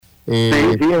Sí,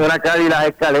 sí, una Cadillac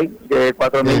Escalade de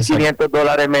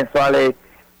 $4,500 mensuales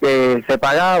que se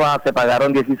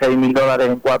pagaron $16,000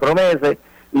 en 4 meses.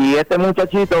 Y este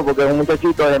muchachito, porque es un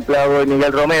muchachito, es empleado de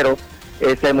Miguel Romero,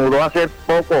 se mudó hace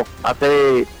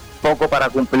poco para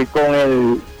cumplir con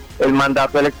el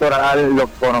mandato electoral. Lo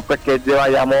que conozco es que es de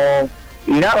Bayamón.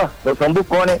 Y nada, pues son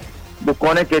buscones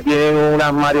que tienen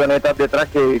unas marionetas detrás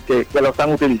que lo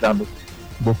están utilizando.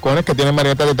 Buscones que tienen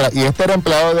marionetas detrás. ¿Y este era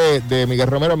empleado de Miguel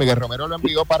Romero? ¿Miguel Romero lo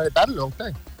envió para retarlo a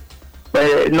usted?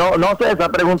 No sé, esa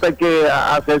pregunta hay que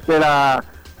hacérsela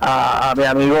a mi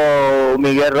amigo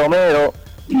Miguel Romero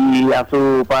y a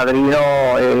su padrino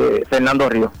Fernando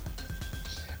Ríos.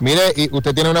 Mire, ¿y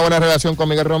usted tiene una buena relación con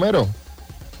Miguel Romero?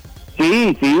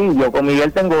 Sí, yo con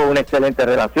Miguel tengo una excelente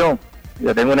relación.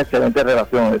 Eso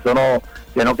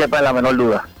que no quepa en la menor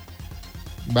duda.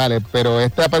 Vale, pero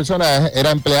esta persona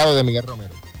era empleado de Miguel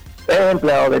Romero. Es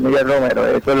empleado de Miguel Romero,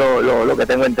 eso es lo que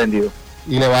tengo entendido.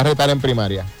 ¿Y le va a retar en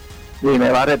primaria? Sí, me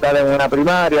va a retar en una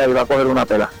primaria y va a coger una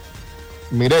pela.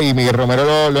 Mire, ¿y Miguel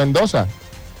Romero lo endosa?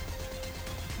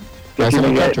 Sí,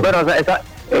 Miguel, bueno,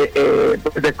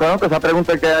 desconozco esa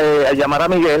pregunta, hay que llamar a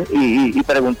Miguel y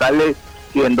preguntarle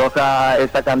si endosa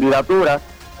esa candidatura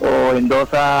o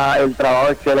endosa el trabajo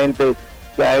excelente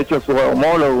que ha hecho su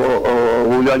homólogo o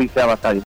Julio Alicea-Buscones.